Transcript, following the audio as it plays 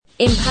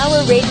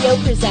Empower Radio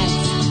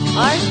presents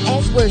Art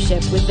as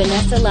Worship with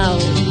Vanessa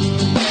Lowry.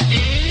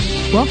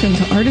 Welcome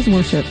to Art as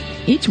Worship.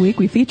 Each week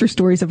we feature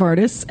stories of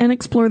artists and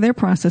explore their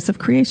process of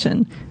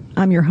creation.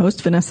 I'm your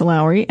host, Vanessa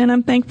Lowry, and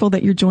I'm thankful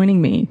that you're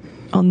joining me.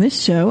 On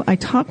this show, I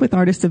talk with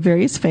artists of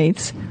various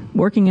faiths,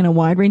 working in a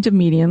wide range of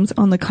mediums,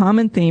 on the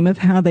common theme of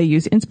how they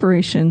use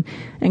inspiration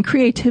and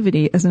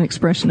creativity as an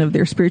expression of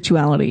their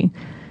spirituality.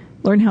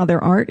 Learn how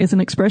their art is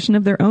an expression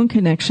of their own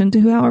connection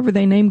to however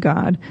they name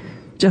God,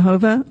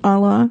 Jehovah,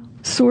 Allah,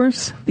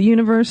 Source, the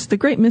universe, the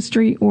great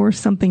mystery, or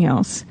something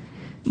else.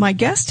 My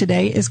guest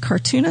today is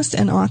cartoonist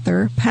and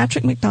author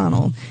Patrick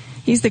McDonnell.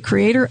 He's the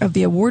creator of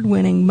the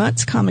award-winning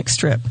Mutts comic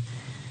strip.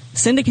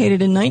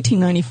 Syndicated in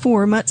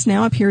 1994, Mutts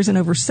now appears in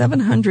over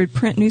 700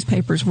 print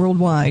newspapers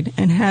worldwide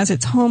and has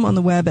its home on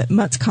the web at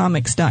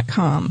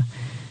muttscomics.com.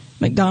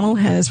 McDonnell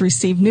has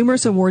received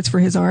numerous awards for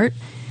his art,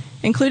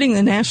 including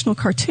the National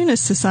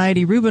Cartoonist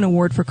Society Reuben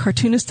Award for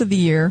Cartoonist of the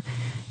Year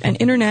and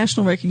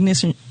international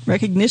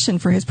recognition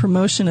for his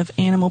promotion of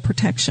animal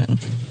protection.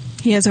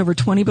 He has over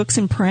 20 books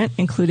in print,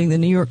 including the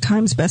New York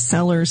Times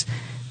bestsellers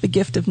The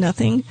Gift of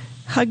Nothing,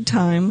 Hug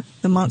Time,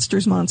 The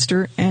Monster's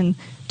Monster, and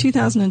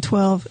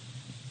 2012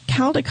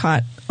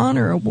 Caldecott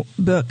Honor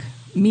book,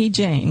 Me,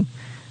 Jane,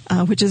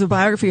 which is a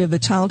biography of the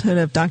childhood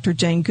of Dr.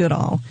 Jane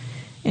Goodall.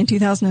 In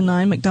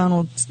 2009,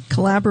 McDonnell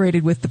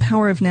collaborated with the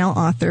Power of Now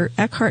author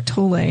Eckhart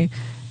Tolle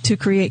to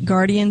create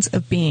Guardians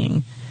of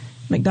Being.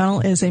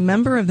 McDonnell is a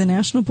member of the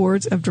National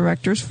Boards of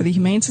Directors for the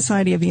Humane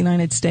Society of the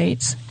United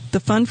States, the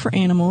Fund for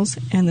Animals,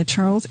 and the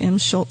Charles M.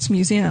 Schulz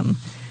Museum.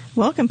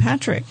 Welcome,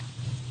 Patrick.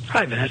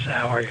 Hi, Vanessa.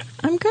 How are you?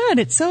 I'm good.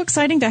 It's so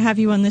exciting to have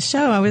you on this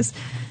show. I was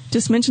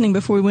just mentioning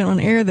before we went on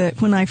air that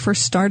when I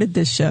first started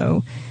this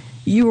show,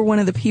 you were one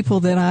of the people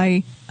that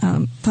I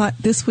thought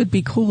this would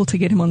be cool to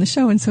get him on the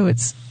show, and so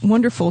it's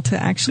wonderful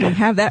to actually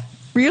have that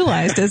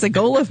realized as a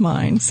goal of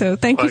mine. So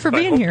thank you for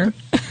being here.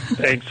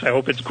 Thanks. I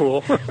hope it's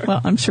cool.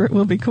 Well, I'm sure it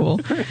will be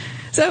cool.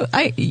 So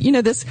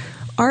this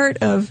art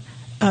of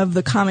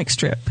the comic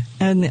strip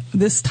and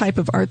this type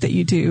of art that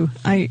you do,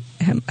 I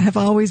have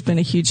always been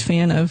a huge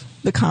fan of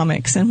the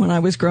comics. And when I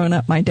was growing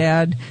up, my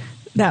dad,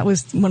 that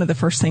was one of the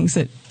first things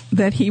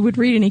that he would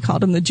read, and he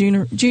called them the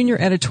junior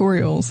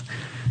editorials.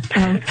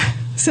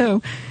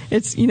 So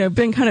it's,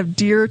 been kind of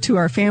dear to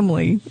our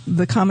family,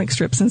 the comic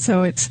strips. And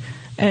so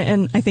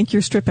and I think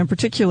your strip in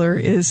particular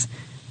is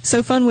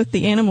so fun with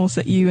the animals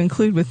that you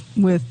include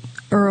with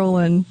Earl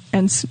and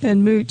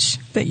Mooch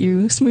that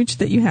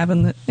you have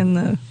in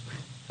the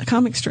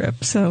comic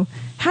strip. So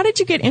how did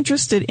you get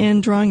interested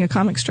in drawing a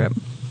comic strip?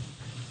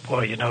 Well,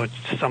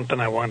 it's something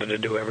I wanted to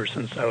do ever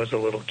since I was a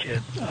little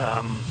kid.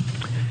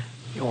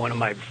 One of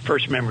my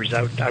first memories,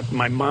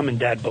 my mom and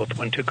dad both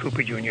went to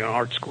Cooper Junior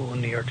Art School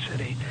in New York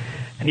City.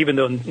 And even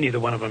though neither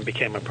one of them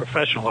became a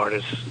professional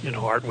artist,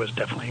 art was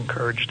definitely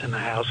encouraged in the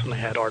house, and they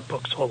had art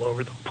books all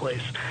over the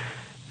place.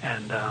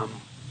 And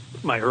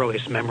my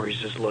earliest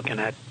memories is looking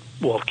at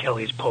Walt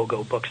Kelly's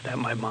Pogo books that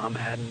my mom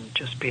had and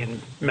just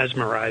being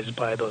mesmerized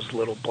by those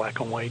little black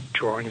and white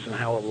drawings and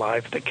how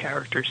alive the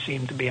characters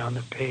seemed to be on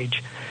the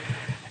page.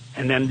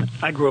 And then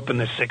I grew up in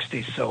the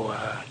 60s, so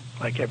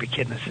like every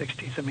kid in the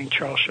 60s,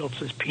 Charles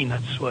Schulz's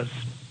Peanuts was,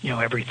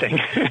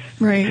 everything.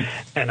 Right.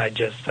 And I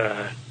just,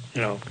 I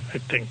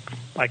think,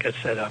 like I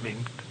said,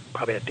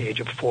 probably at the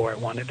age of 4, I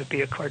wanted to be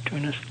a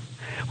cartoonist,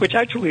 which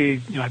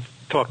actually, I've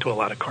talked to a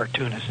lot of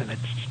cartoonists, and it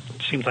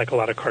seems like a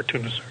lot of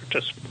cartoonists are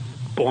just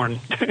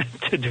born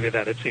to do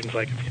that. It seems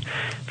like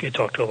if you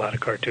talk to a lot of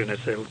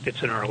cartoonists,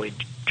 it's an early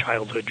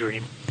childhood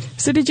dream.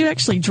 So did you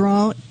actually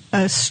draw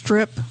a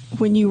strip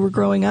when you were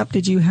growing up?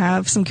 Did you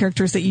have some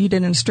characters that you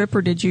did in a strip,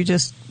 or did you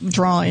just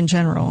draw in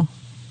general?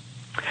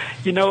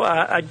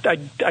 I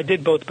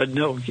did both, but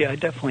no, I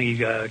definitely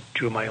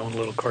drew my own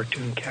little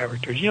cartoon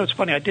characters. It's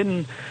funny,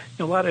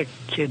 a lot of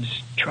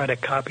kids try to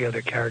copy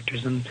other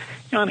characters, and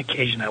on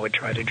occasion I would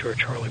try to draw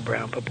Charlie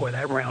Brown, but boy,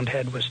 that round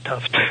head was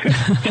tough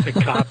to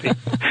copy.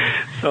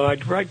 So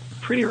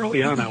pretty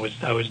early on, I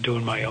was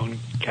doing my own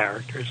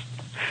characters.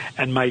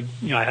 And I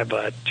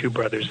have 2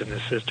 brothers and a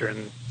sister,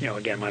 and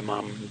again, my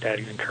mom and dad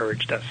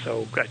encouraged us.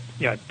 So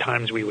at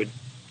times we would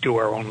do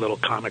our own little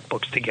comic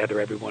books together.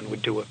 Everyone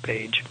would do a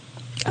page.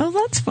 Oh,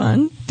 that's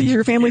fun. Does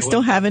your family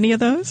still have any of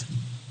those?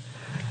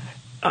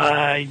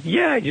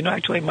 Yeah,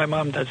 actually my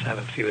mom does have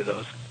a few of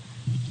those.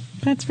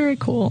 That's very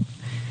cool.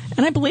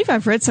 And I believe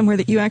I've read somewhere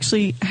that you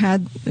actually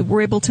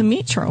were able to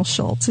meet Charles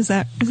Schulz. Is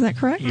that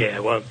correct? Yeah,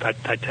 well,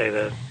 I tell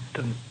you,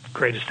 the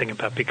greatest thing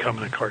about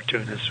becoming a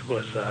cartoonist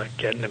was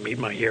getting to meet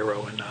my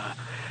hero, and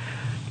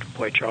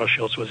boy, Charles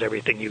Schulz was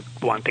everything you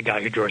want the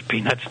guy who draws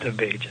Peanuts to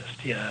be.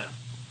 Just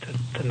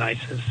the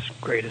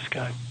nicest, greatest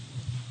guy.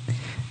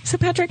 So,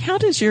 Patrick, how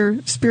does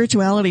your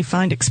spirituality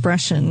find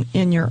expression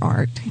in your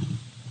art?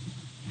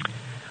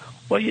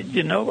 Well,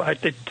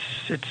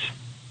 it's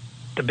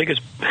the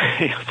biggest,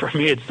 for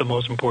me, it's the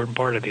most important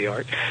part of the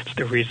art. It's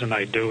the reason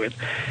I do it.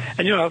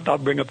 And, I'll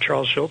bring up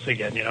Charles Schulz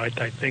again. I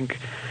think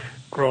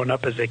growing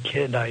up as a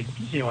kid, I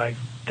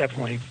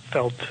definitely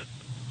felt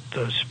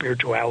the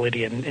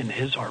spirituality in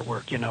his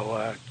artwork.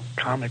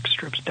 Comic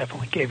strips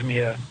definitely gave me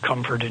a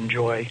comfort and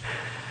joy.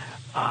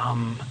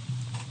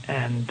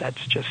 And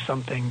that's just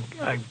something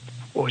I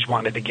always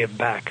wanted to give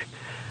back.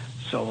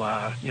 So,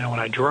 when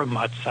I draw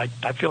mutts, I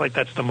feel like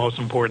that's the most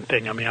important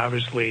thing. I mean,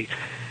 obviously,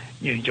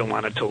 you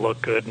want it to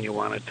look good and you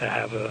want it to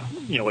have a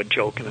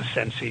joke and a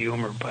sense of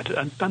humor. But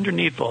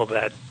underneath all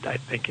that, I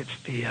think it's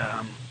the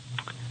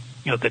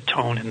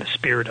tone and the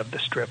spirit of the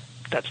strip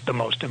that's the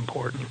most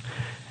important.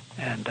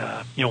 And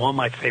all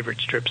my favorite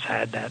strips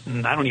had that,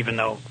 and I don't even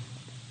know.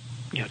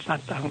 It's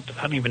not. I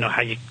don't even know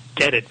how you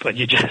get it, but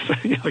you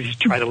just you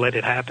try to let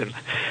it happen,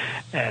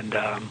 and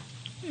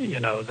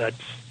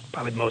that's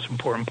probably the most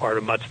important part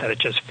of Mutts, that it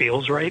just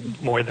feels right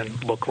more than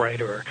look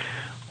right or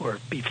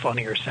be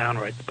funny or sound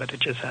right, but it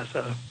just has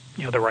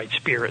the right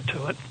spirit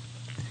to it.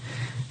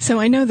 So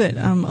I know that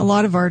a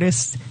lot of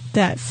artists,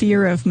 that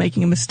fear of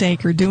making a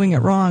mistake or doing it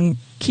wrong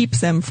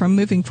keeps them from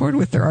moving forward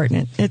with their art,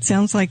 and it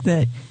sounds like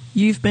that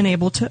you've been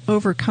able to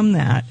overcome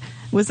that.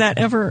 Was that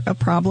ever a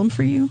problem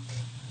for you?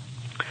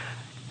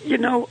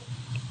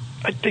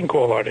 I think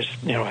all artists,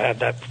 have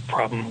that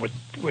problem with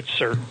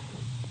certain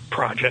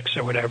projects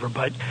or whatever.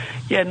 But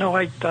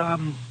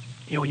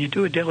when you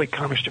do a daily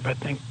comic strip, I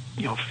think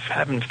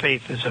having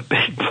faith is a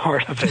big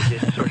part of it. You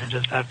sort of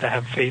just have to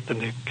have faith in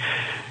the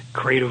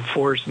creative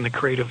force and the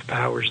creative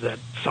powers that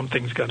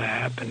something's going to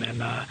happen.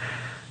 And I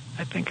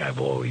think I've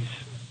always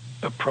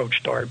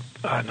approached art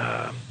on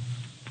a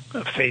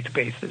faith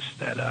basis,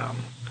 that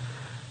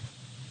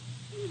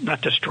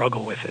not to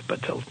struggle with it,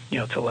 but to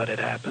let it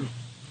happen.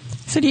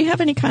 So do you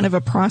have any kind of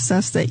a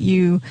process that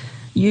you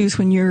use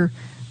when you're,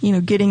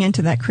 getting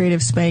into that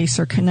creative space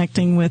or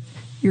connecting with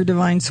your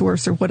divine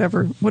source or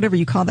whatever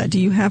you call that? Do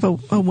you have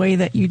a way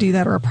that you do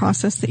that, or a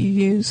process that you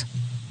use?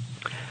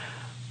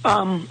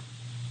 I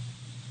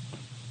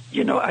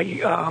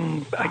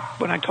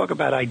when I talk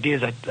about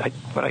ideas,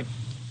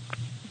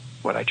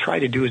 what I try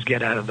to do is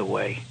get out of the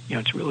way.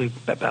 It's really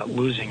about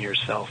losing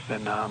yourself,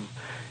 and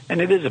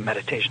it is a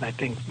meditation. I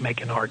think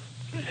making art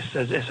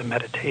is a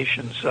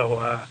meditation. So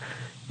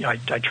I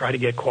try to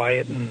get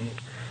quiet and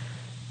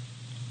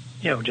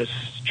just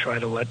try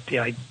to let the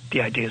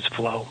ideas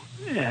flow.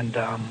 And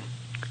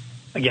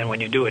again, when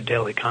you do a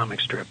daily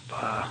comic strip,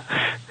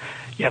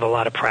 you have a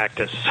lot of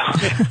practice. So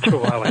after a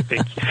while, I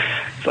think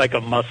it's like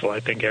a muscle.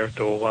 I think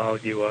after a while,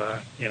 you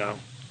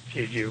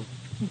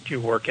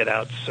work it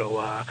out. So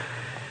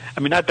I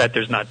mean, not that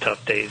there's not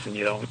tough days, and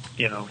it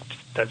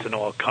doesn't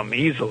all come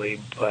easily,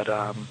 but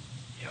I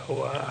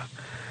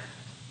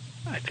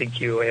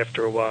think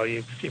after a while,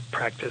 you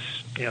practice,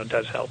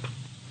 does help.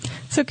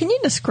 So can you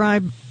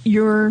describe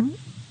your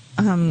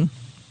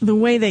the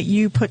way that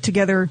you put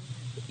together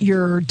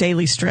your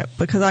daily strip?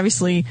 Because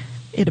obviously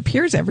it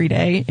appears every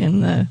day in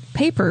the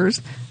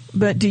papers,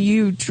 but do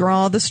you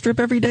draw the strip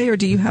every day, or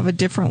do you have a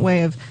different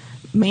way of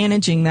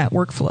managing that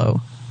workflow?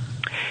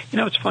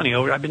 It's funny.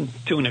 I've been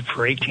doing it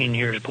for 18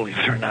 years, believe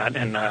it or not,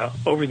 and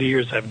over the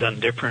years I've done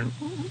different,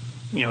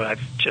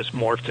 I've just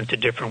morphed into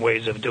different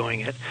ways of doing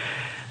it.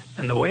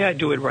 And the way I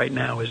do it right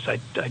now is I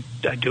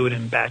do it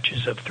in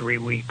batches of 3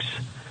 weeks.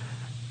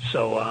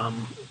 So,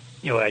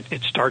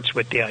 it starts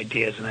with the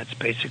ideas, and that's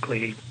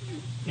basically,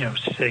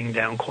 sitting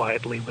down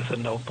quietly with a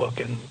notebook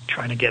and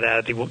trying to get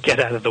out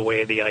of the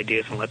way of the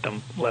ideas and let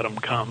them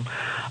come.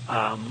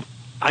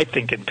 I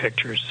think in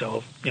pictures,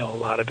 so a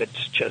lot of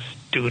it's just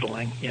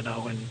doodling,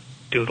 and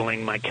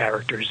doodling my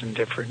characters in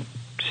different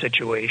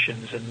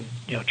situations, and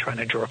trying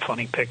to draw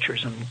funny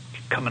pictures and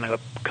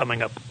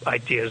coming up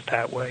ideas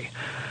that way.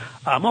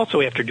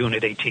 Also, after doing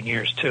it 18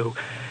 years too,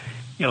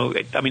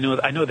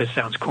 I know this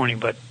sounds corny,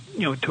 but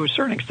to a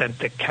certain extent,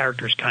 the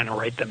characters kind of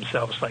write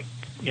themselves. Like,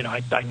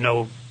 I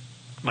know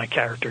my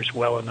characters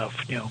well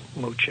enough,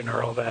 Mooch and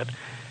Earl, that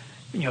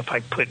if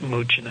I put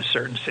Mooch in a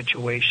certain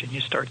situation, you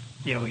start,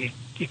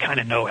 you kind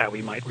of know how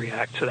he might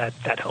react, so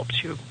that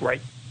helps you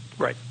write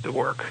the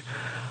work.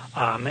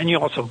 And you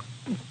also,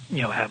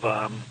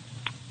 have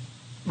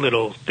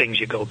little things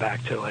you go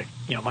back to, like,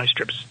 my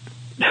strips,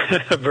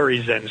 a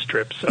very zen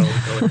strip. So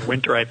in the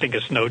winter, I think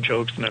of snow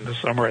jokes, and in the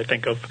summer, I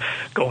think of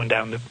going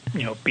down the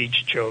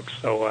beach jokes.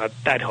 So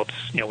that helps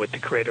with the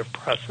creative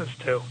process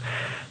too.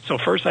 So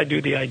first, I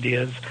do the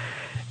ideas,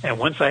 and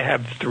once I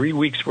have 3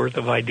 weeks worth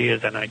of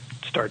ideas, then I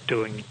start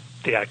doing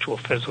the actual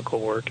physical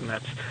work, and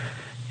that's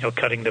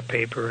cutting the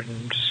paper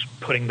and just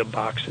putting the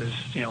boxes,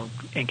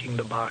 inking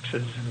the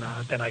boxes,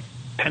 and then I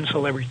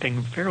pencil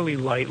everything fairly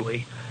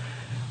lightly.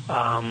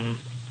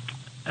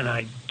 And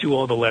I do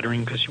all the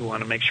lettering because you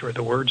want to make sure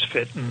the words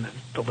fit in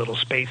the little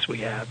space we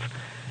have.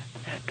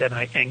 And then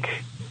I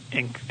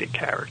ink the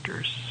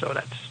characters. So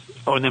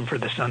and then for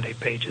the Sunday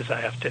pages,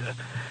 I have to,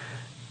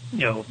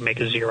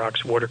 make a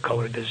Xerox,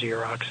 watercolor the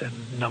Xerox,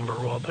 and number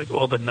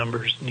all the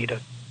numbers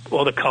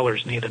all the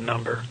colors need a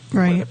number,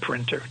 right,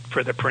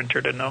 for the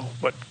printer to know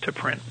what to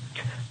print.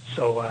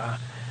 So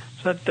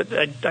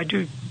I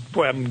do.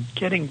 Well, I'm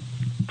getting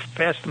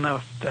fast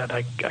enough that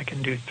I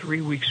can do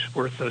 3 weeks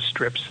worth of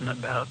strips in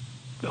about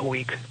a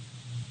week,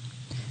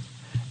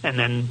 and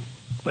then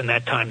when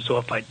that time's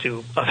off, I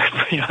do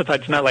other,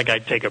 it's not like I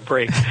take a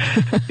break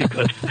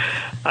because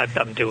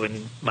I'm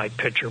doing my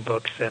picture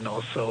books, and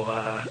also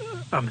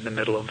I'm in the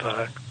middle of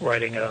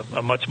writing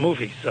a Mutt's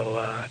movie. So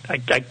I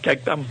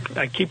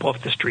keep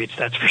off the streets,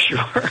 that's for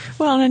sure.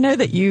 Well, and I know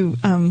that you,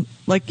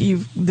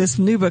 this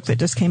new book that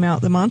just came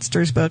out, the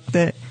Monsters book,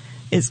 that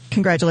is,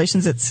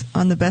 congratulations, it's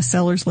on the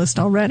bestsellers list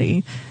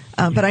already.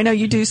 But I know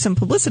you do some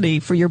publicity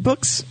for your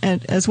books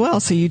as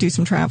well, so you do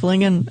some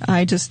traveling, and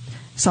I just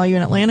saw you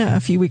in Atlanta a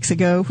few weeks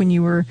ago when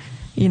you were,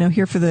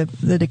 here for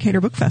the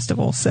Decatur Book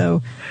Festival.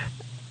 So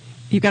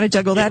you've got to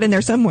juggle that in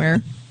there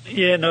somewhere.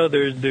 Yeah, no,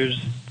 there's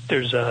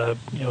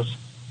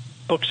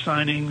book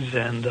signings,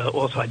 and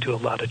also I do a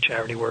lot of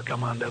charity work.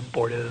 I'm on the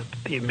board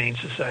of the Humane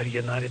Society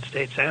of the United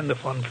States and the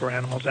Fund for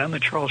Animals and the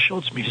Charles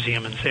Schulz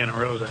Museum in Santa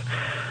Rosa.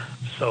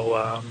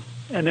 So,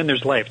 and then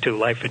there's life, too.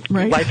 Life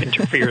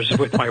interferes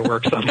with my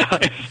work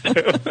sometimes,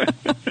 too.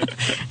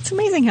 It's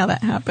amazing how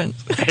that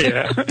happens.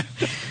 Yeah.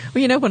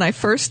 Well, when I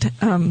first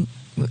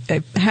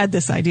I had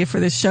this idea for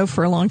this show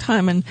for a long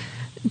time, and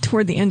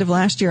toward the end of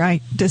last year,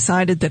 I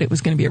decided that it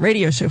was going to be a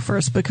radio show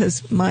first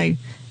because my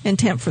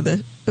intent for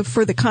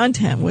the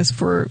content was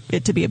for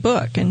it to be a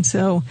book. And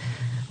so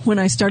when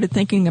I started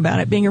thinking about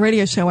it being a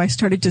radio show, I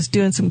started just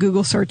doing some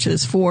Google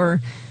searches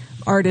for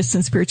artists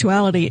and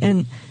spirituality,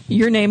 and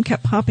your name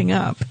kept popping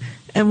up.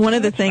 And one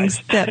of the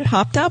things that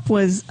popped up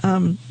was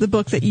the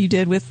book that you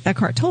did with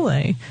Eckhart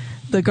Tolle,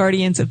 The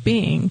Guardians of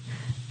Being.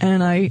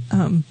 And I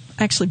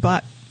actually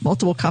bought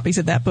multiple copies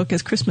of that book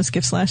as Christmas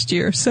gifts last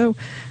year. So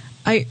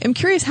I am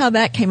curious how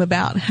that came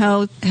about,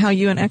 how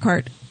you and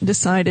Eckhart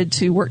decided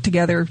to work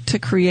together to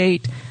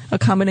create a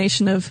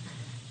combination of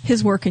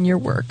his work and your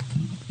work.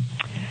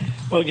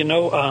 Well,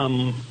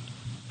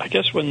 I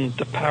guess when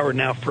The Power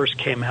Now first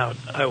came out,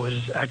 I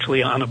was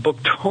actually on a book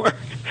tour,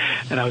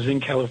 and I was in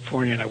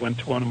California, and I went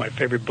to one of my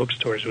favorite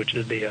bookstores, which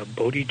is the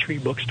Bodhi Tree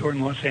bookstore in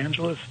Los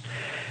Angeles,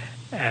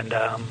 and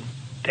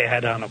they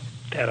had a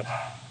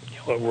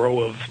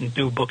row of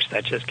new books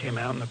that just came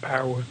out, and The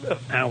Power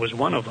of Now was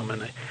one of them,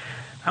 and I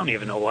don't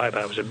even know why,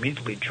 but I was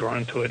immediately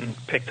drawn to it and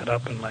picked it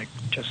up and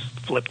just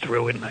flipped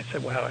through it, and I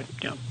said, wow,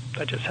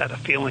 I just had a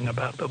feeling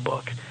about the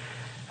book.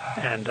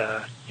 And,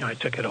 I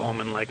took it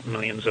home, and like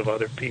millions of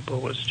other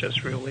people, was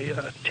just really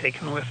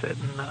taken with it,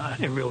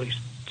 and it really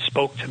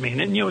spoke to me.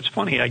 And it's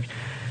funny,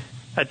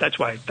 that's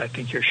why I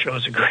think your show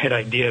is a great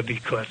idea,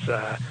 because,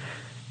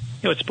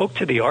 it spoke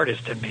to the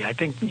artist in me. I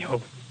think, the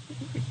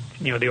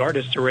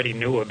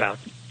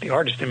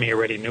artist in me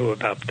already knew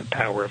about the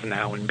power of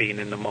now and being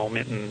in the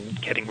moment and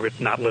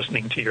not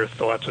listening to your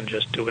thoughts and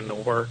just doing the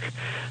work.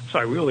 So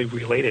I really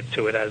related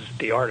to it as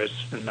the artist.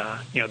 And,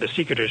 the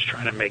secret is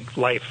trying to make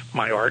life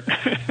my art.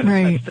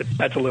 Right.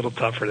 That's a little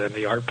tougher than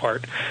the art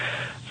part.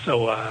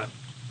 So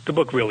the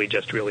book really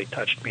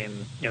touched me.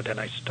 And, then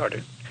I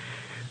started,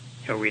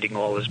 reading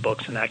all his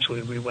books. And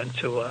actually we went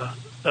to a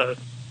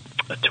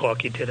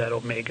talk he did at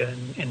Omega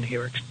in New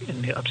York,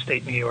 in the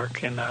upstate New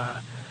York. And,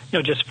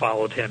 just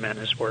followed him and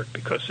his work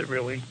because it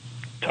really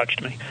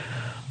touched me.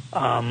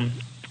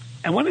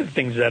 And one of the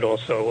things that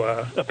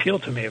also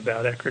appealed to me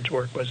about Eckhart's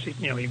work was,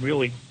 he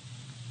really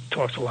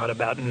talks a lot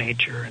about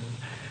nature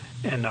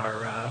and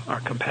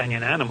our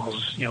companion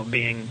animals,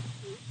 being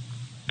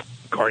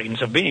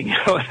guardians of being,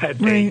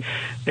 that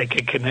they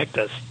could connect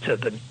us to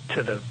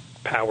the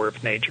power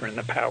of nature and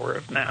the power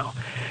of now.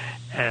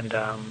 And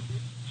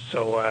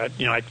so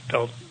I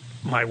felt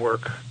my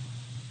work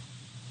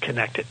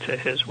connected to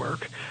his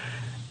work.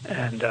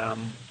 And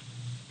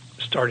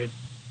started.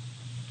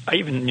 I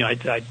even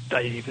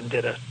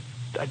did a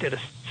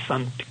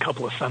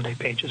couple of Sunday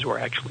pages where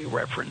I actually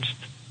referenced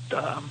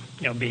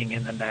being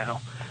in the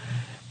now.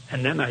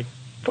 And then I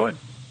thought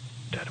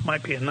that it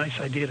might be a nice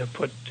idea to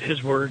put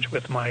his words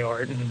with my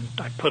art, and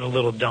I put a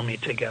little dummy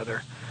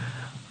together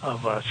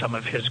of some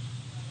of his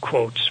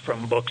quotes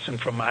from books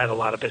and I had a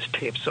lot of his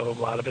tapes, so a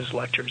lot of his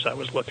lectures. I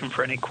was looking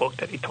for any quote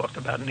that he talked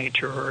about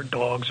nature or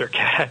dogs or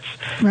cats,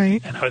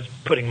 right? And I was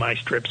putting my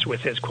strips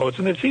with his quotes,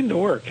 and it seemed to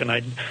work. And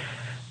I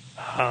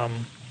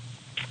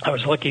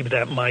was lucky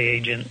that my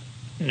agent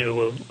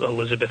knew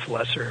Elizabeth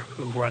Lesser,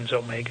 who runs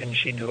Omega, and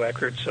she knew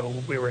Eckhart, so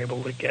we were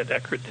able to get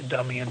Eckhart the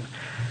dummy, and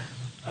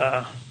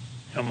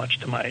much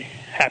to my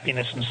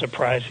happiness and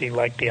surprise, he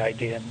liked the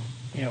idea, and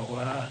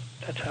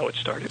that's how it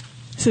started.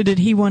 So did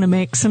he want to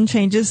make some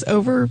changes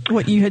over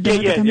what you had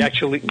done? Yeah,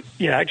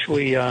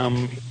 actually,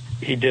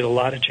 he did a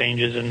lot of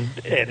changes and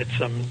added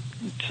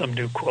some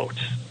new quotes.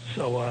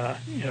 So,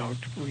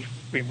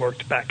 we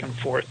worked back and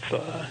forth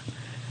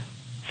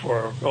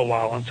for a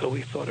while until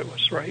we thought it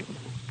was right.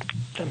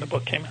 Then the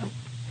book came out.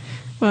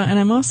 Well, and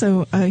I'm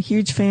also a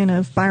huge fan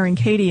of Byron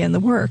Katie and the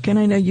work, and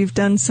I know you've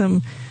done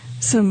some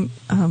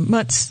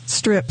Mutt's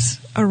strips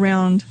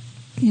around,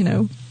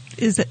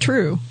 is it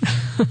true?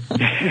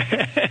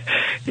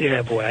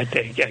 Yeah, boy, I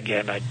think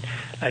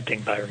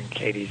Byron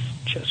Katie's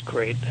just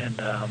great.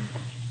 And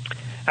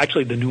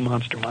actually, the new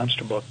Monster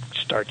book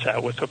starts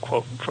out with a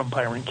quote from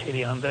Byron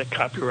Katie on the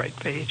copyright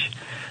page.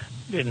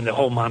 And the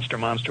whole Monster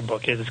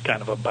book is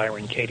kind of a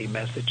Byron Katie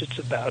message. It's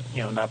about,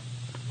 not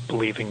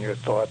believing your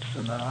thoughts.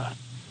 And,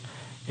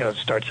 it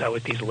starts out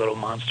with these little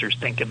monsters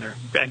thinking they're...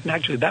 And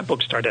actually, that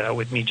book started out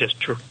with me just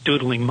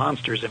doodling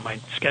monsters in my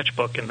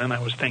sketchbook, and then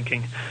I was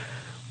thinking,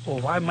 well,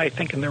 why am I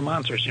thinking they're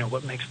monsters?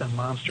 What makes them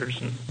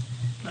monsters? And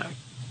I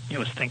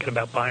was thinking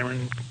about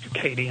Byron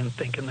Katie and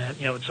thinking that,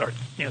 it's our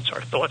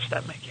thoughts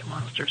that make you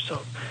monsters.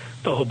 So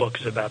the whole book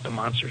is about the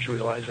monsters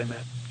realizing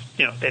that,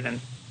 they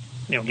didn't,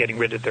 getting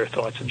rid of their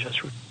thoughts and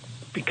just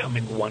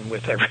becoming one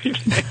with everything.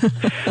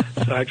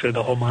 So actually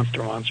the whole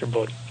Monster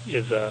book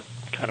is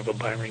kind of a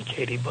Byron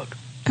Katie book.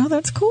 Oh,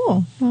 that's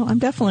cool. Well, I'm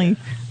definitely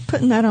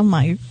putting that on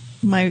my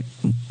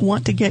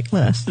want to get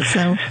list.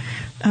 So,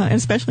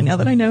 especially now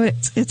that I know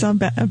it's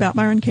about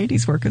Byron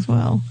Katie's work as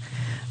well.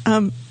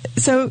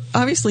 So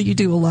obviously you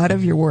do a lot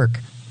of your work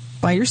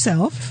by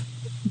yourself.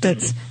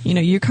 That's,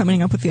 you're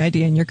coming up with the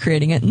idea and you're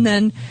creating it. And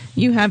then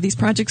you have these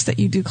projects that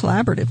you do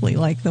collaboratively,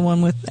 like the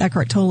one with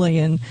Eckhart Tolle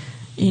and,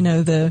 you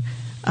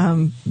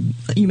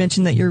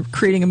mentioned that you're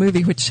creating a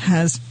movie which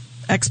has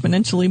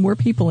exponentially more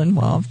people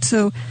involved.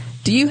 So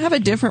do you have a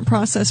different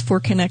process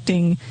for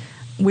connecting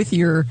with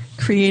your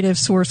creative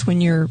source when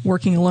you're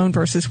working alone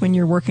versus when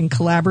you're working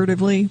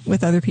collaboratively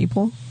with other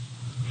people?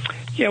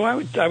 Yeah,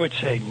 well, I would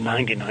say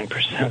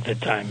 99% of the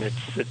time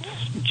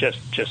it's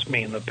just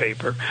me and the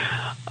paper.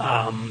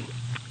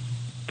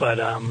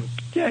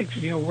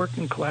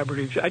 Working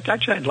collaborative. I'd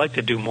like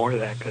to do more of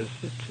that because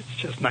it's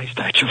just nice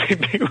to actually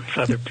be with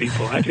other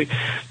people. Actually,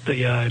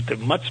 the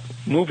Mutz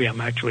movie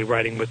I'm actually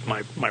writing with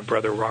my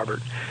brother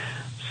Robert.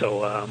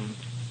 So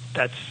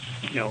that's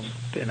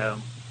been a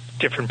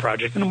different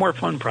project and a more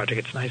fun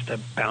project. It's nice to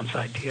bounce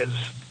ideas,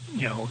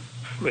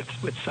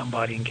 with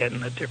somebody and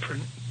getting a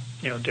different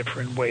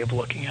way of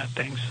looking at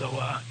things. So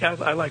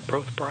I like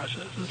both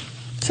processes.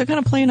 So kind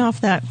of playing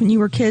off that, when you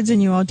were kids and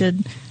you all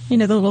did, the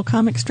little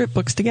comic strip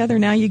books together,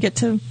 now you get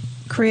to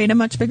create a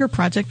much bigger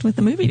project with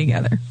the movie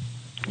together.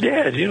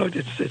 Yeah,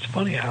 it's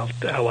funny how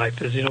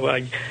life is.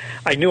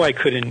 I knew I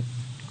couldn't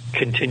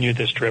continue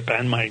the strip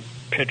and my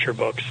picture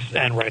books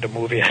and write a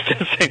movie at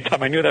the same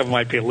time. I knew that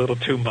might be a little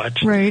too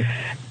much. Right.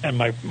 And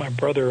my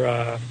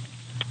brother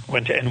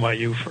went to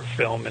NYU for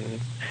film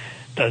and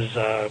does,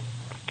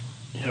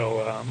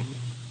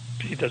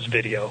 he does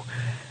video.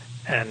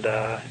 And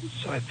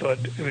so I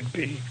thought it would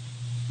be,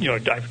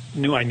 I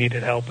knew I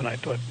needed help, and I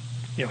thought,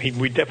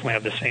 we definitely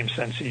have the same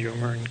sense of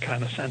humor and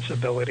kind of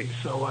sensibility.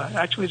 So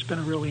actually it's been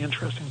a really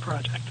interesting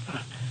project.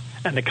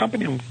 And the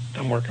company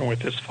I'm working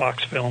with is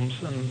Fox Films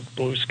and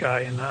Blue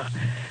Sky, and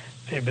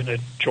they've been a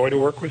joy to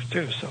work with,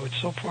 too. So it's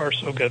so far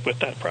so good with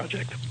that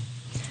project.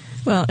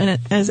 Well, and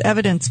as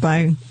evidenced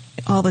by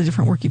all the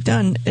different work you've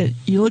done, it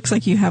looks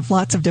like you have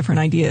lots of different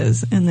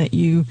ideas and that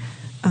you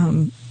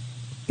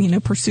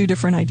pursue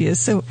different ideas.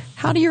 So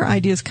how do your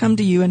ideas come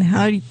to you, and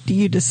how do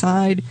you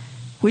decide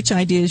which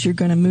ideas you're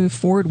going to move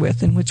forward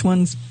with and which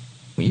ones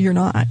you're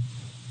not?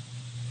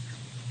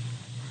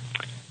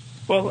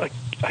 Well, I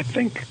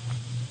think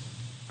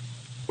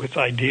with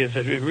ideas,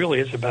 it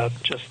really is about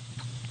just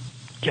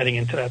getting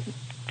into that,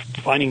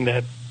 finding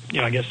that,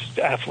 I guess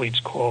athletes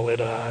call it,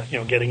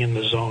 getting in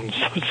the zone.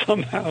 So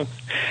somehow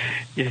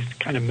you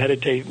kind of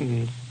meditate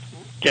and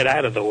get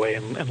out of the way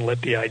and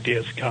let the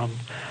ideas come.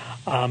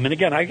 And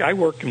again, I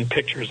work in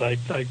pictures. I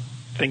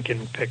think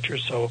in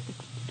pictures, so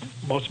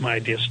most of my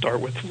ideas start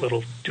with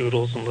little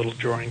doodles and little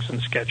drawings and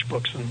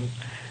sketchbooks, and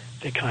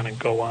they kind of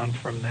go on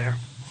from there.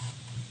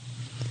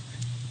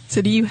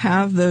 So do you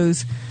have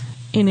those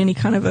in any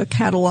kind of a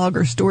catalog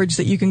or storage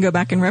that you can go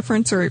back and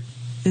reference, or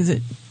is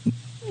it...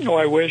 Oh,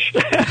 I wish.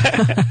 No,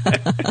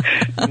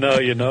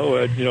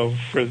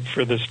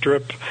 for the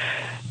strip,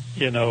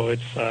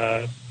 it's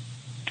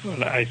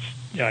I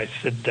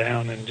sit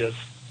down and just,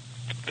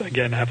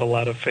 again, have a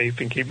lot of faith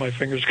and keep my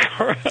fingers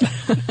crossed.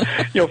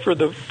 For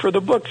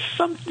the books,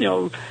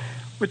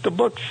 with the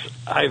books,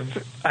 I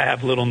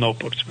have little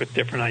notebooks with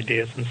different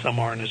ideas, and some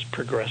aren't as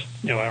progressed,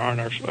 aren't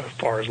as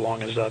far as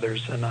long as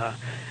others, and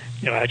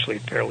actually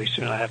fairly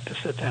soon I have to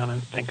sit down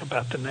and think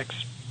about the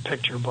next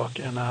picture book,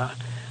 and I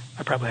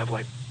probably have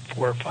like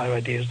 4 or 5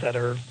 ideas that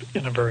are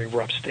in a very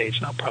rough stage,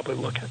 and I'll probably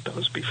look at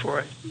those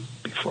before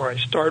I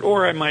start,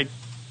 or I might,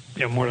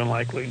 more than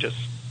likely just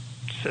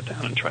sit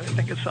down and try to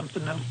think of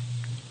something new.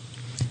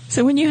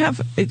 So when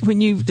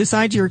you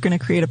decide you're going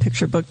to create a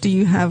picture book, do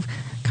you have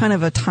kind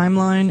of a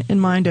timeline in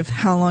mind of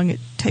how long it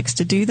takes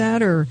to do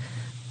that, or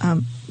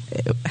how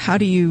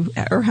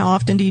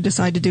often do you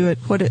decide to do it?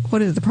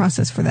 What is the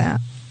process for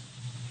that?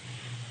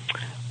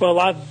 Well, a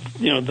lot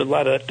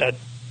of that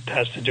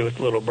has to do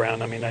with Little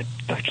Brown. I mean, I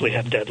actually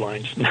have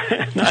deadlines,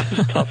 not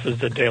as tough as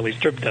the daily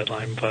strip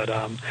deadline, but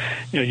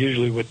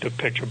usually with the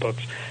picture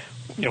books,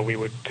 we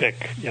would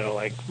pick,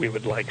 we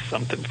would like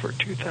something for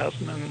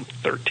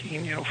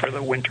 2013, for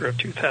the winter of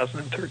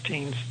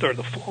 2013 or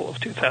the fall of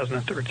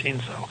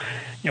 2013. So,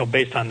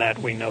 based on that,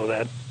 we know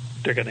that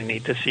they're going to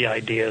need to see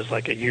ideas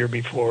like a year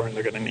before, and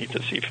they're going to need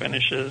to see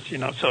finishes,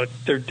 so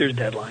there's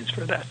deadlines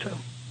for that too.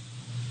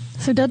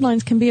 So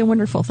deadlines can be a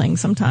wonderful thing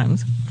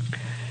sometimes.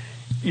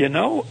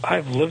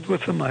 I've lived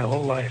with them my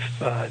whole life.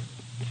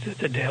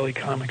 The daily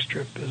comic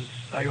strip is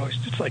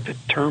it's like the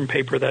term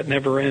paper that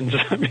never ends.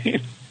 I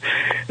mean,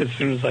 as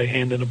soon as I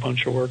hand in a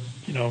bunch of work,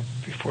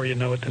 before you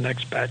know it, the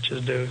next batch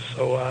is due.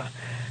 So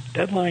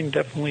deadline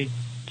definitely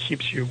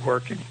keeps you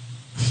working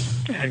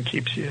and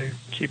keeps you.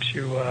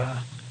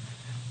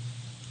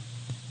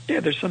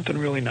 There's something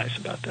really nice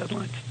about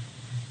deadlines.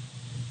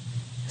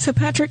 So,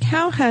 Patrick,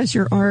 how has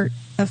your art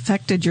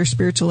affected your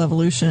spiritual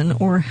evolution,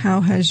 or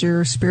how has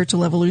your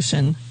spiritual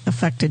evolution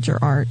affected your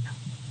art?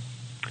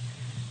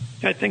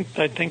 I think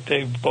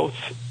they've both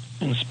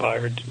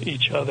inspired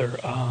each other.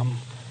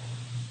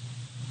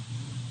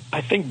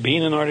 I think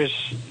being an artist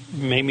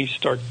made me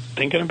start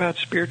thinking about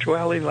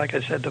spirituality. Like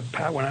I said,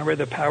 when I read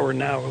The Power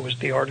Now, it was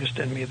the artist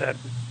in me that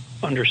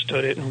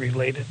understood it and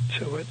related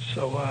to it.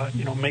 So,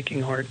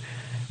 making art,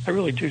 I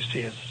really do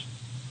see as,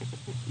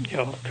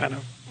 kind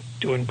of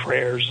doing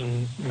prayers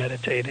and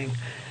meditating.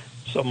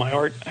 So my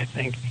art, I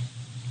think,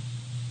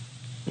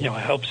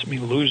 helps me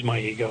lose my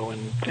ego,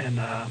 and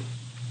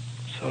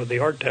so the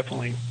art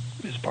definitely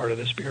is part of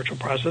the spiritual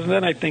process. And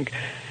then I think,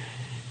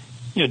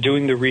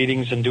 doing the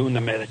readings and doing the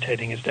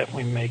meditating has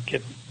definitely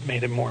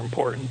made it more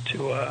important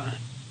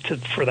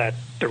for that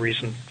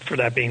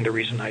being the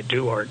reason I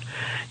do art.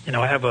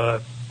 I have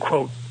a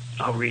quote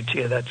I'll read to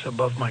you that's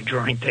above my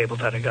drawing table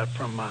that I got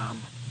from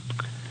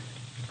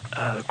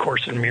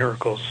Course in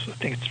Miracles. I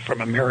think it's from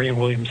a Marianne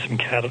Williamson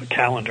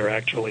calendar,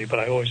 actually, but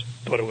I always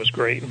thought it was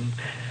great. And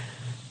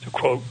the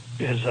quote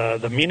is,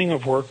 "The meaning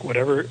of work,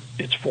 whatever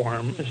its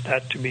form, is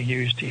that to be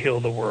used to heal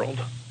the world.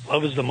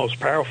 Love is the most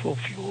powerful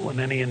fuel in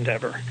any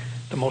endeavor.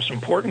 The most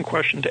important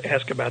question to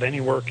ask about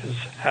any work is,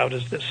 how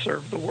does this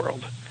serve the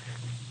world?"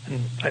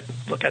 And I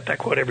look at that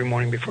quote every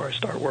morning before I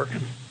start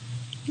working.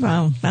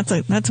 Wow, that's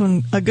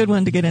a good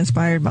one to get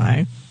inspired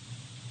by.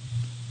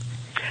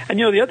 And,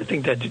 the other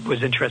thing that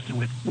was interesting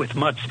with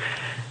Mutts,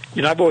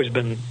 I've always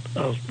been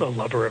a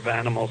lover of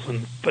animals,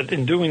 but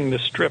in doing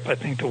this strip, I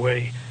think the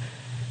way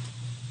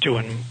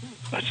doing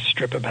a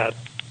strip about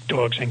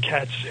dogs and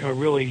cats,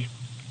 really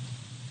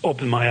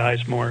opened my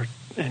eyes more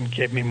and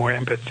gave me more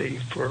empathy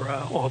for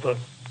all the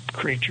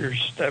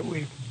creatures that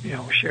we,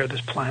 share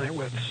this planet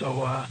with.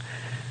 So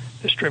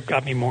the strip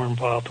got me more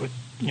involved with,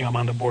 I'm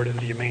on the board of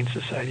the Humane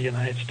Society of the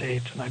United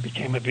States, and I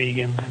became a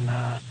vegan, and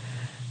I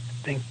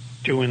think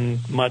doing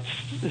Mutts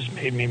has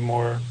made me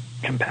more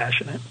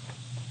compassionate.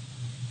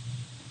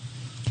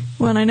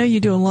 Well, and I know you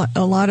do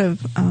a lot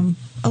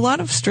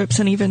of strips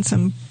and even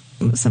some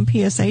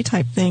PSA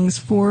type things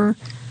for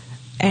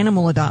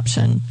animal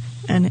adoption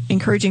and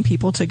encouraging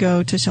people to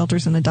go to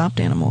shelters and adopt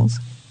animals.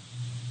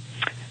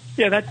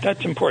 Yeah,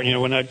 that's important.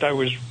 When I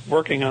was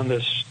working on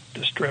the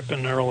strip,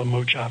 and Earl and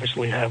Mooch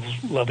obviously have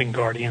loving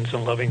guardians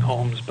and loving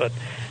homes, but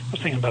I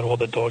was thinking about all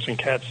the dogs and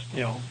cats,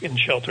 in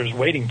shelters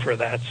waiting for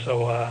that.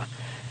 So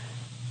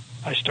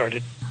I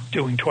started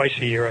doing twice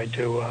a year. I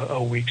do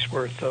a week's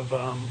worth of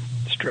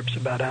strips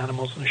about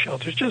animals in the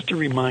shelters, just to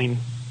remind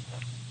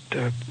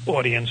the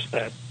audience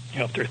that,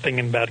 if they're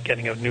thinking about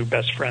getting a new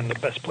best friend, the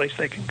best place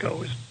they can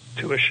go is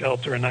to a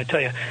shelter. And I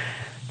tell you,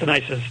 the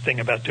nicest thing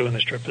about doing the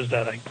strip is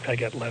that I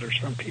get letters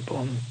from people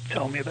and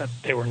tell me that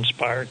they were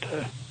inspired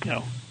to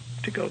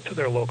go to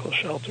their local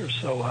shelters.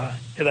 So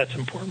that's an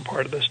important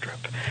part of the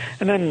strip.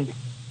 And then,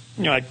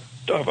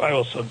 I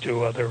also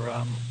do other.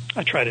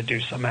 I try to do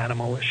some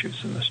animal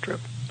issues in the strip.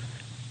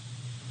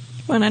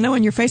 Well, and I know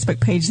on your Facebook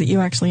page that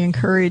you actually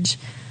encourage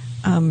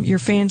your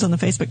fans on the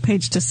Facebook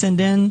page to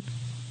send in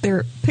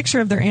their picture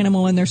of their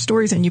animal and their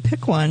stories, and you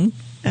pick one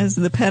as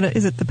the pet.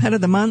 Is it the pet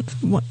of the month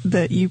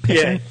that you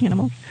pick an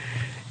animal?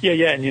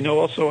 Yeah, and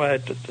also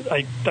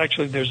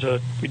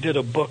we did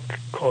a book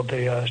called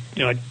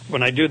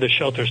when I do the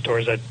shelter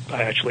stories, I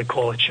actually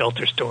call it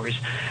Shelter Stories,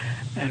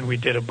 and we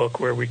did a book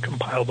where we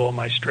compiled all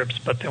my strips,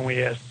 but then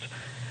we asked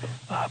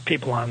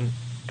people on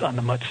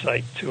the Mutt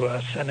site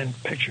to send in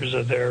pictures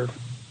of their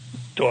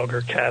dog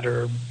or cat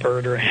or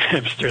bird or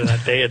hamster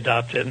that they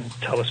adopted and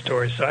tell a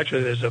story. So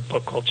actually there's a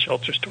book called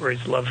Shelter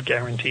Stories, Love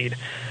Guaranteed,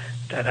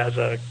 that has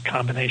a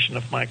combination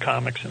of my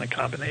comics and a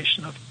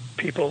combination of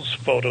people's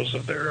photos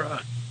of their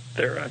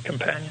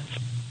companions.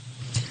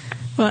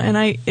 Well,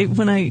 and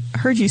when I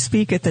heard you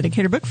speak at the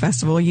Decatur Book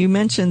Festival, you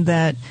mentioned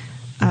that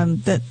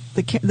that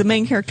the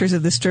main characters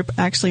of the strip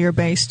actually are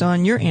based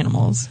on your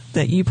animals,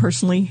 that you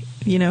personally,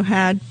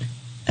 had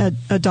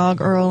a dog,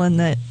 Earl, and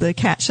that the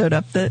cat showed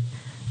up that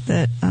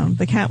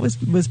the cat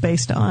was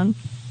based on.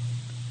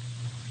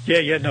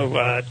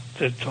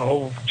 The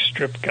whole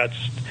strip got.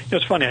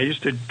 It's funny. I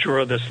used to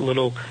draw this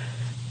little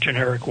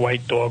generic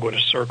white dog with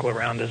a circle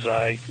around his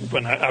eye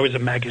when I was a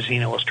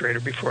magazine illustrator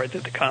before I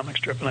did the comic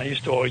strip, and I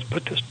used to always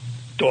put this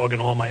dog in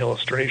all my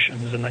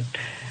illustrations. And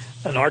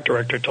an art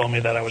director told me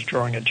that I was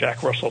drawing a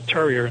Jack Russell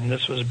Terrier, and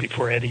this was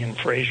before Eddie and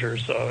Frazier,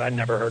 so I'd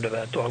never heard of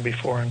that dog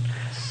before. And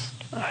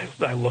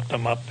I looked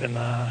them up, and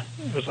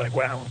it was like,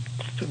 wow,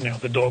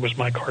 the dog was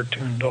my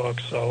cartoon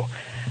dog. So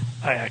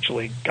I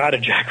actually got a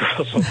Jack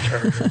Russell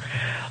Terrier,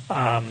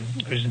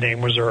 whose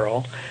name was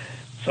Earl.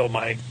 So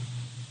my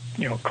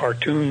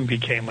cartoon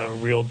became a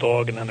real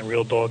dog, and then the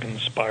real dog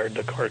inspired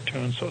the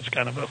cartoon. So it's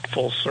kind of a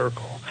full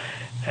circle.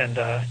 And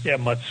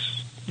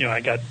Mutts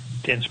I got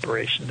the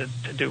inspiration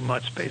to do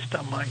Mutts based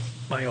on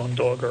my own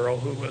dog, Earl,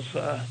 who was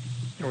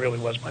really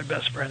was my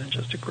best friend and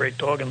just a great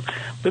dog, and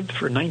lived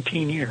for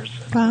 19 years.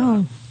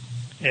 Wow.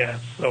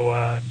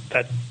 So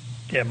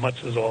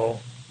Mutts is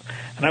all.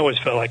 And I always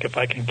felt like if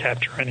I can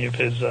capture any of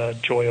his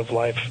joy of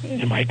life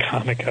in my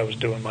comic, I was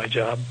doing my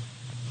job.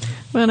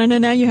 Well, and I know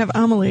now you have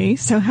Amelie,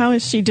 so how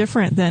is she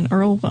different than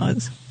Earl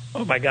was?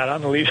 Oh, my God,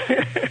 Amelie's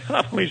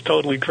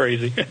totally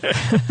crazy.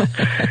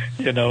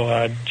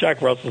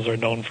 Jack Russells are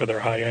known for their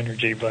high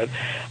energy, but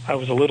I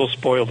was a little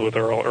spoiled with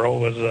Earl. Earl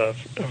was a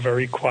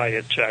very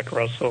quiet Jack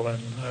Russell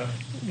and,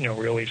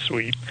 really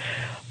sweet.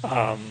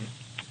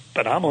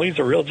 But Amelie's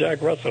a real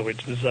Jack Russell,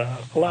 which is a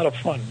lot of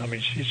fun. I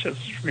mean, she's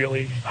just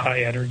really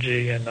high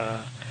energy, and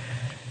I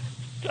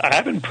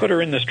haven't put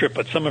her in the strip,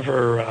 but some of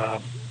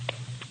her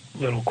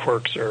little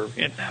quirks are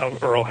in how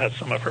Earl has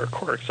some of her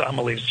quirks.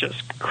 Amelie's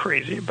just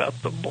crazy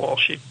about the ball.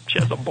 She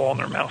has a ball in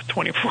her mouth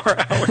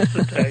 24 hours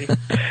a day.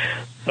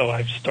 So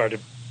I've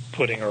started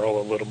putting Earl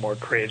a little more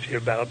crazy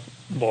about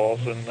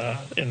balls in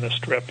the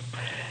strip,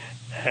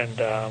 and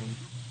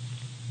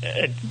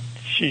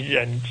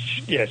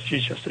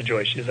she's just a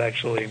joy. She's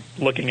actually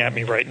looking at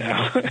me right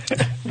now,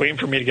 waiting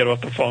for me to get off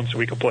the phone so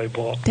we can play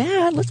ball.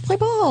 Dad, let's play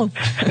ball.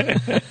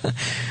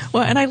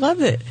 Well, and I love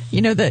that,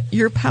 that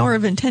your power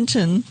of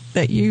intention,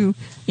 that you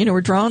were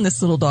drawing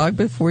this little dog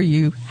before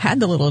you had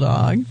the little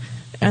dog,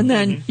 and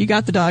then you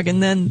got the dog,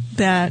 and then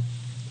that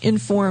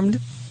informed,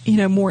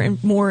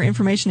 more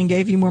information and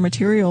gave you more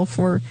material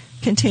for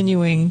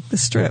continuing the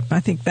strip. I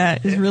think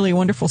that is really a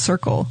wonderful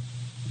circle.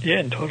 Yeah,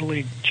 and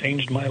totally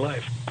changed my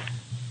life.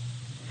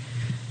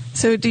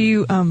 So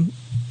when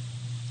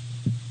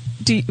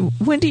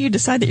do you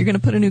decide that you're going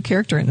to put a new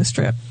character in the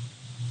strip?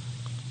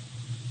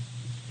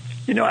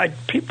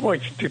 People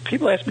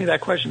ask me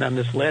that question on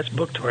this last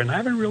book tour, and I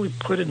haven't really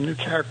put a new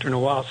character in a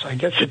while, so I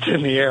guess it's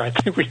in the air. I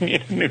think we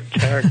need a new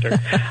character.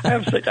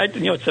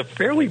 It's a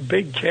fairly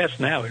big cast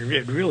now.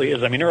 It really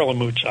is. I mean, Earl and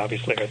Mooch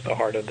obviously are at the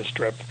heart of the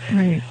strip.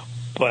 Right.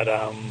 But,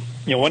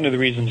 one of the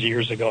reasons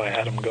years ago I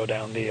had him go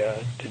down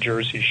the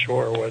Jersey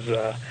Shore was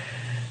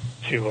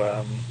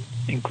to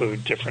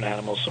include different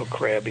animals, so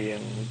Krabby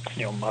and,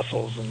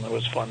 mussels, and it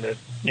was fun to,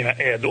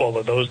 add all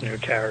of those new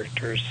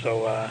characters.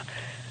 So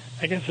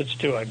I guess it's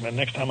due.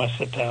 Next time I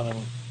sit down and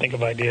think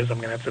of ideas, I'm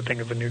going to have to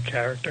think of a new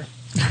character.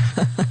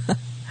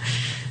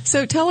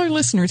 So tell our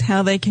listeners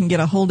how they can get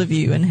a hold of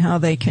you and how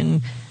they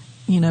can,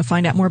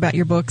 find out more about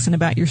your books and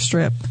about your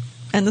strip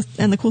and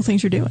the cool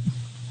things you're doing.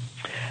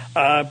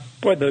 The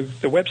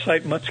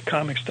website,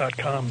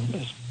 muttscomics.com,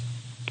 is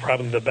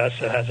probably the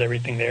best. It has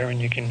everything there, and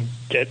you can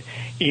get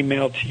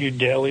emailed to you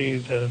daily,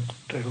 the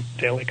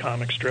daily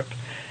comic strip.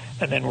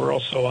 And then we're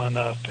also on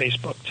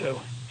Facebook,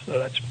 too. So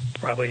that's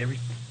probably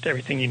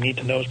everything you need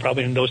to know is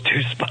probably in those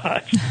two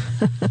spots.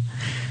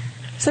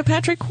 So,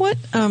 Patrick, what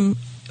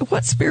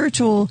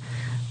spiritual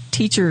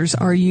teachers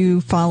are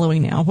you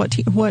following now? What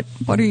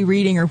are you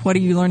reading, or what are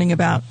you learning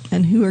about,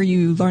 and who are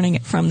you learning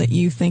it from that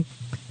you think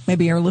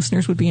maybe our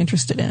listeners would be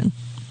interested in?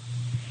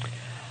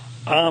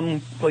 I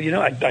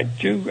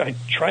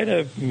try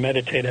to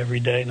meditate every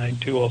day, and I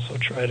do also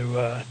try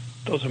to,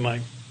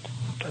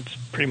 that's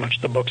pretty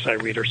much the books I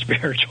read are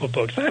spiritual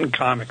books and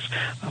comics.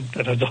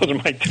 Those are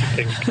my two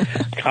things.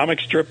 Comic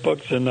strip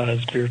books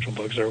and spiritual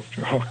books are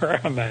where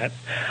I'm at.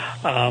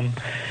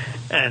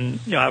 And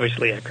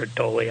obviously Eckhart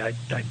Tolle I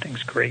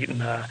think's great,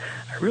 and I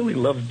really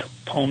love the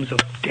poems of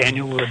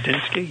Daniel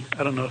Ladinsky.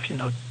 I don't know if you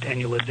know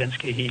Daniel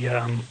Ladinsky.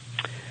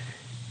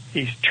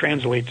 He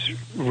translates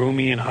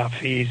Rumi and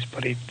Hafiz,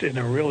 but in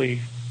a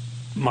really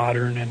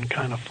modern and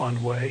kind of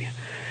fun way.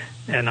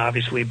 And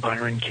obviously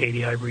Byron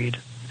Katie I read.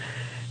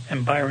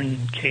 And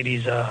Byron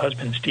Katie's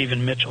husband,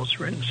 Stephen Mitchell's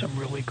written some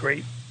really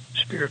great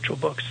spiritual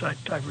books. I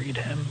read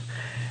him.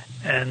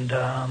 And,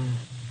 I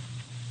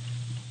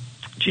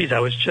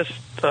was just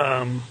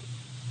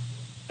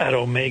at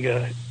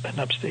Omega in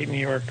upstate New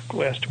York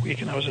last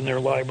week, and I was in their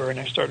library, and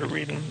I started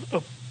reading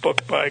a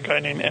book by a guy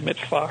named Emmett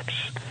Fox,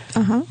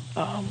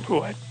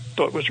 who I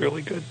thought was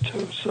really good,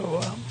 too.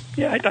 So,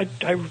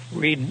 I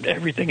read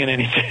everything and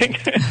anything.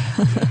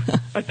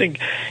 I think,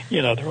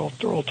 they're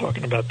all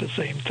talking about the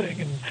same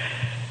thing, and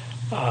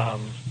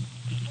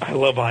I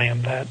love I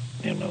Am That.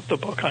 The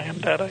book I Am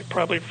That I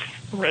probably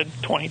read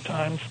 20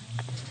 times.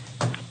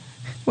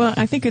 Well,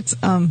 I think it's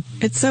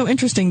so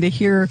interesting to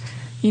hear,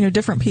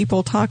 different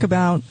people talk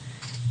about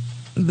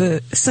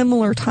the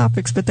similar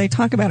topics, but they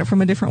talk about it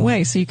from a different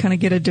way. So you kind of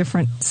get a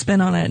different spin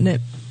on it, and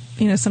it,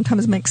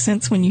 sometimes makes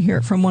sense when you hear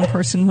it from one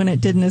person when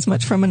it didn't as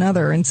much from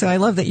another. And so I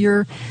love that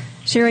you're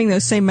sharing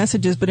those same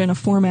messages, but in a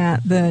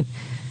format that,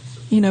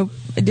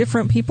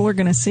 different people are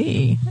going to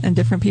see and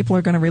different people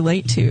are going to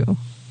relate to.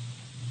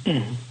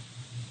 Mm-hmm.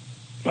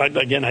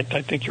 Again, I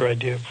think your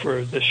idea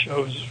for this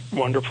show is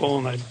wonderful,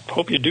 and I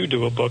hope you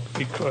do a book,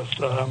 because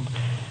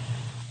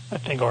I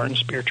think art and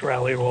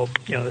spirituality are all,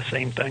 the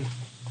same thing.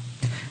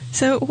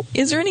 So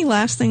is there any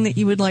last thing that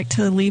you would like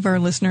to leave our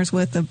listeners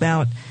with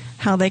about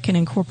how they can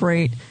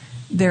incorporate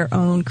their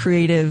own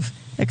creative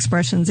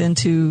expressions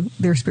into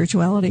their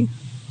spirituality?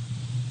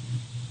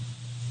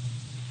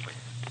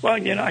 Well,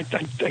 I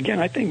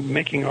think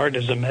making art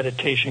is a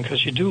meditation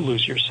because you do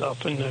lose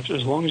yourself, and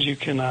as long as you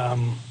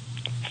can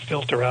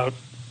filter out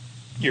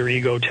your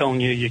ego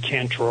telling you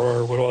can't draw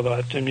or what all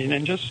that,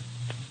 and just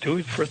do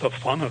it for the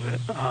fun of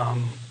it.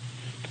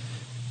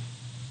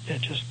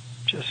 Just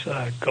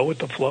go with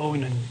the flow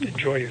and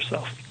enjoy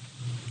yourself.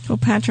 Well,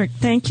 Patrick,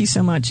 thank you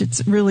so much.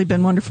 It's really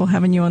been wonderful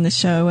having you on the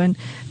show. And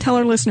tell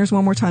our listeners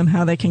one more time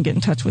how they can get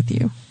in touch with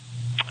you.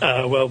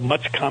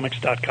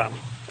 MutzComics.com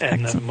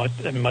and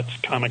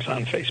Mutz Comics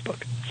on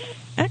Facebook.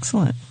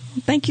 Excellent.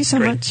 Thank you so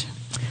much.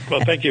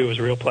 Well, thank you. It was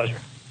a real pleasure.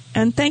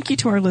 And thank you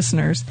to our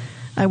listeners.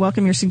 I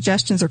welcome your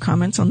suggestions or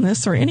comments on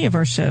this or any of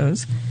our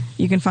shows.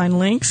 You can find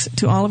links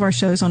to all of our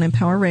shows on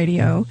Empower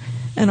Radio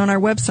and on our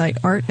website,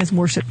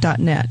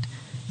 artasworship.net.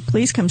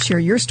 Please come share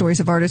your stories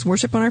of Art as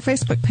Worship on our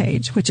Facebook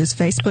page, which is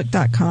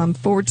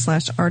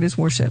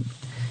facebook.com/artasworship.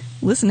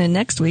 Listen in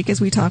next week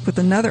as we talk with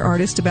another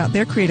artist about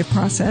their creative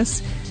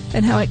process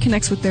and how it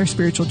connects with their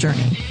spiritual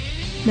journey.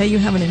 May you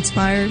have an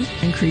inspired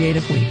and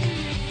creative week.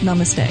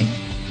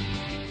 Namaste.